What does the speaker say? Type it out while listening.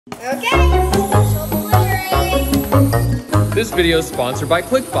Okay, special delivery. This video is sponsored by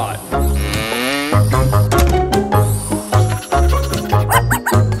ClicBot.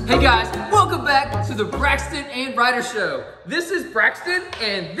 Hey guys, welcome back to the Braxton and Ryder show. This is Braxton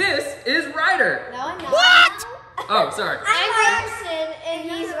and this is Ryder. No, I'm not. What? Oh, sorry. I'm Braxton and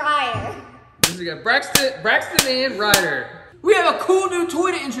he's Ryder. We got Braxton and Ryder. We have a cool new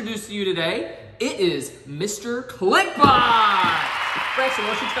toy to introduce to you today. It is Mr. ClicBot. Braxton,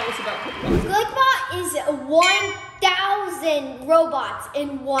 why don't you tell us about ClicBot? ClicBot is 1,000 robots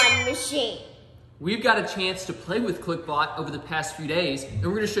in one machine. We've got a chance to play with ClicBot over the past few days, and we're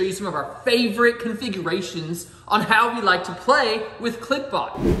going to show you some of our favorite configurations on how we like to play with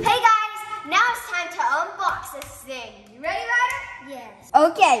ClicBot. Hey guys, now it's time to unbox this thing. You ready, Ryder? Yes.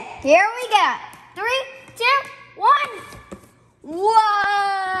 Okay, here we go. 3, 2, 1.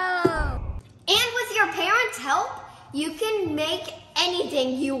 Whoa! And with your parents' help, you can make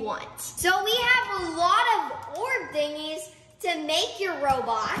anything you want. So we have a lot of orb thingies to make your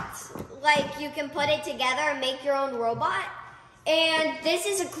robot. Like you can put it together and make your own robot. And this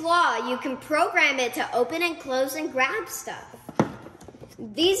is a claw. You can program it to open and close and grab stuff.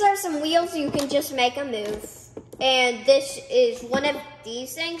 These are some wheels. You can just make them move. And this is one of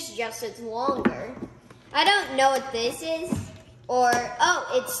these things, just it's longer. I don't know what this is. Or, oh,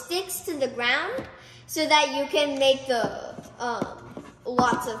 it sticks to the ground so that you can make the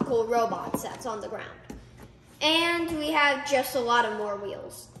lots of cool robots that's on the ground. And we have just a lot of more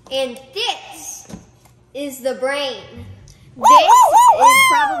wheels. And this is the brain. This is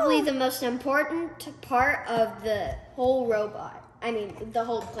probably the most important part of the whole robot. I mean, the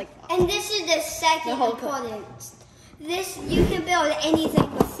whole ClicBot. And this is the second component. This, you can build anything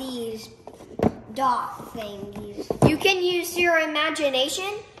with these dot thingies. You can use your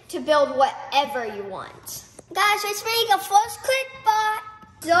imagination to build whatever you want. Guys, let's make a first ClicBot.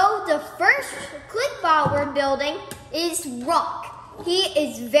 So the first ClicBot we're building is Rock. He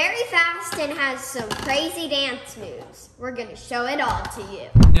is very fast and has some crazy dance moves. We're gonna show it all to you.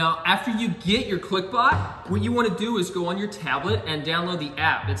 Now, after you get your ClicBot, what you want to do is go on your tablet and download the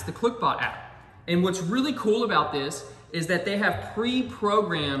app. It's the ClicBot app. And what's really cool about this is that they have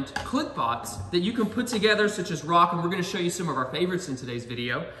pre-programmed ClicBots that you can put together, such as Rock, and we're gonna show you some of our favorites in today's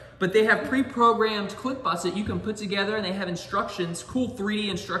video. But they have pre-programmed ClicBots that you can put together, and they have instructions, cool 3D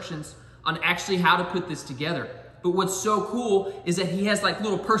instructions on actually how to put this together. But what's so cool is that he has like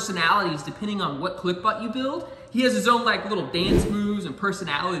little personalities depending on what ClicBot you build. He has his own like little dance moves and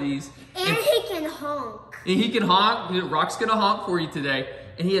personalities. And he can honk. And he can honk. Rock's gonna honk for you today.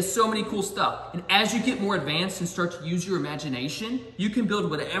 And he has so many cool stuff. And as you get more advanced and start to use your imagination, you can build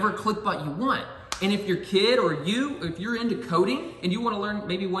whatever ClicBot you want. And if your kid or you, if you're into coding and you want to learn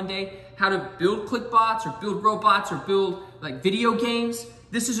maybe one day how to build ClicBots or build robots or build like video games,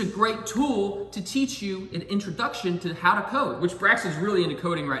 this is a great tool to teach you an introduction to how to code, which Braxton's really into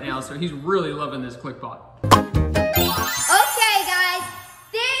coding right now, so he's really loving this ClicBot. Okay, guys,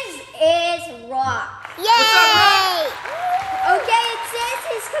 this is Rock. Yay! What's up, Rock? Okay, it says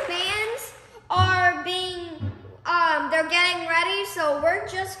his commands are being, they're getting ready, so we're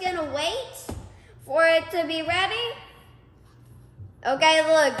just gonna wait for it to be ready. Okay,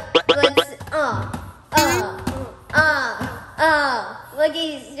 look, let's, look,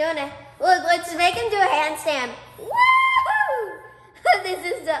 he's doing it. Look, let's make him do a handstand. Woo!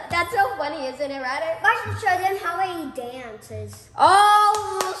 That's so funny, isn't it, Ryder? I should show them how he dances.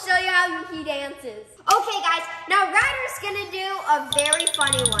 Oh, we'll show you how he dances. Okay, guys, now Ryder's gonna do a very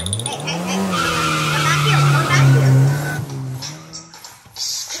funny one. Hey, come back here,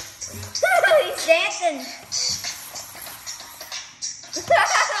 He's dancing.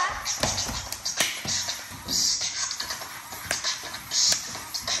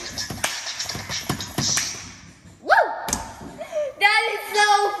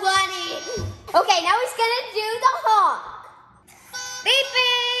 Okay, now he's gonna do the honk. Beep,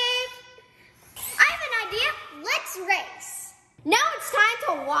 beep. I have an idea. Let's race. Now it's time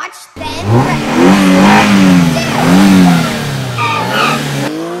to watch them race.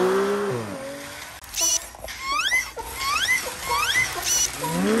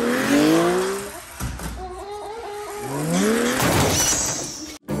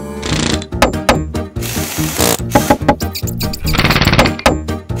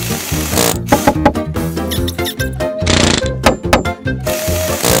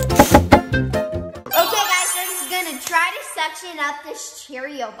 Section up this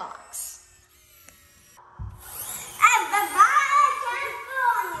Cheerio box.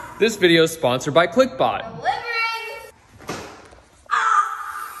 This video is sponsored by ClicBot. Delivering.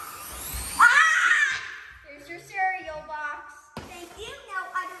 Here's your cereal box. Thank you. Now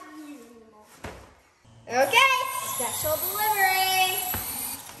I Okay, special delivery.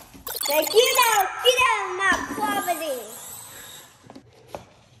 Thank you now, get out of my property.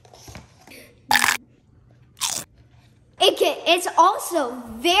 It's also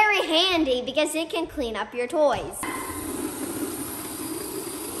very handy because it can clean up your toys.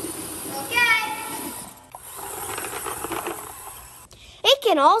 Okay. It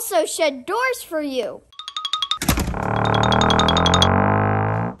can also shut doors for you.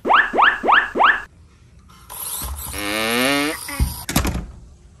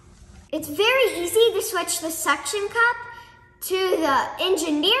 It's very easy to switch the suction cup to the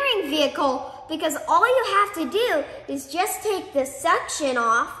engineering vehicle because all you have to do is just take the suction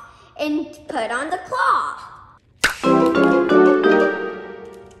off and put on the claw.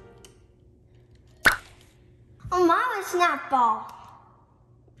 Oh, Mama's snap ball.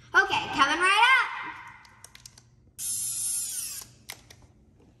 Okay, coming right up.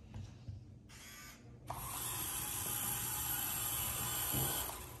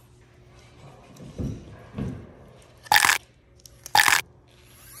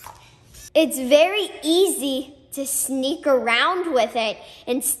 It's very easy to sneak around with it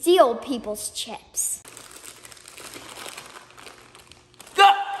and steal people's chips. Go!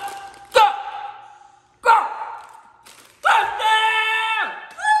 Go! Go! Touchdown!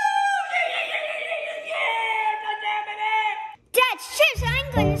 That's chips,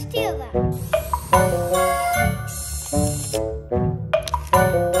 I'm going to steal them.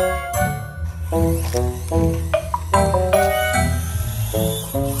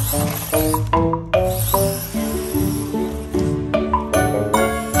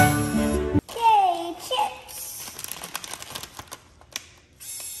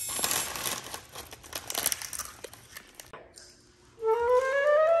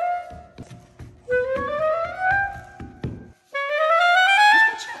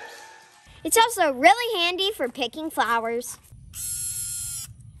 It's also really handy for picking flowers.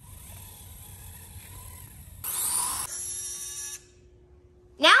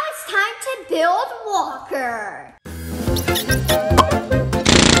 Now it's time to build Walker.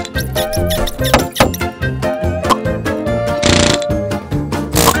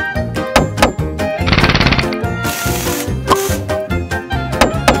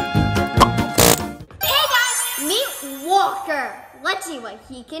 Hey guys, meet Walker. Let's see what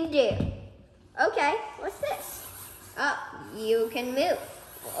he can do. Okay, what's this? Oh, you can move.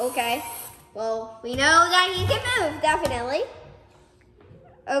 Okay, well, we know that you can move, definitely.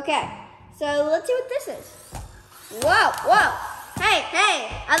 Okay, so let's see what this is. Whoa, whoa. Hey,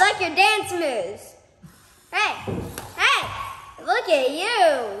 I like your dance moves. Hey, look at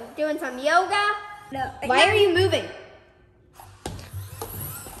you. Doing some yoga? No. Why are you moving?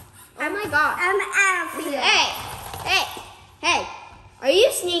 Oh my God. I'm out of here. Hey, are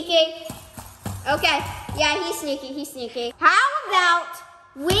you sneaking? Okay, yeah, he's sneaky. How about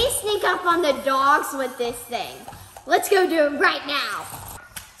we sneak up on the dogs with this thing? Let's go do it right now.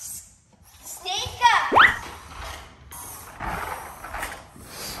 Sneak up.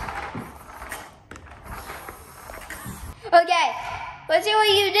 Okay, let's see what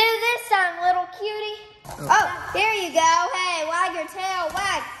you do this time, little cutie. Oh, there you go. Hey, wag your tail,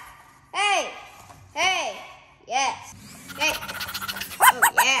 wag. Hey, yes. Hey,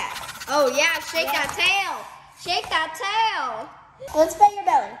 oh yeah, shake that tail. Shake that tail. Let's pat your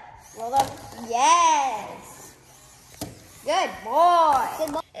belly. Roll up. Yes. Good boy.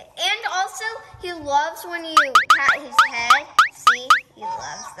 And also, he loves when you pat his head. See, he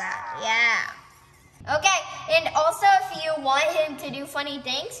loves that. Yeah. Okay, and also if you want him to do funny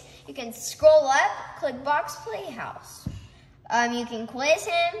things, you can scroll up, ClicBot Playhouse. You can quiz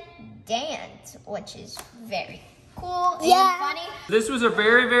him, dance, which is very cool and funny. This was a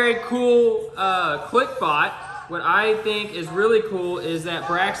very, very cool ClicBot. What I think is really cool is that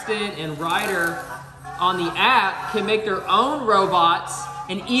Braxton and Ryder on the app can make their own robots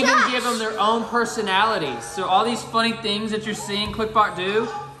and even give them their own personalities. So all these funny things that you're seeing ClicBot do,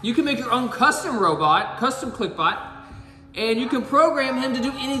 you can make your own custom robot, custom ClicBot, and you can program him to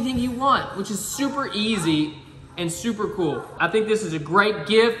do anything you want, which is super easy and super cool. I think this is a great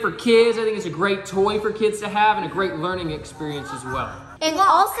gift for kids. I think it's a great toy for kids to have and a great learning experience as well. And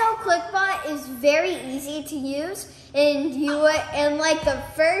also ClicBot is very easy to use, and you would, and like the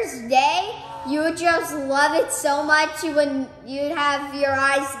first day, you would just love it so much you'd have your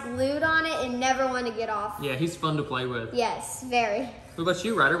eyes glued on it and never want to get off. Yeah, he's fun to play with. Yes, very. What about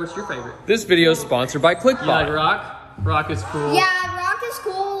you, Ryder? What's your favorite? This video is sponsored by ClicBot. You like Rock? Rock is cool. Yeah, Rock is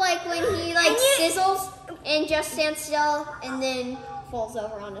cool, like when he like sizzles and just stands still and then falls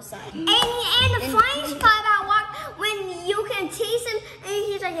over on the side. And the funny spot about Rock, when you can tease him and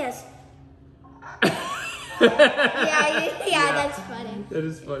he's like this. Yeah, that's funny. That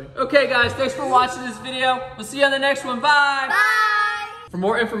is funny. Okay, guys, thanks for watching this video. We'll see you on the next one. Bye. Bye. For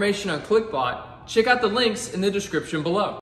more information on ClicBot, check out the links in the description below.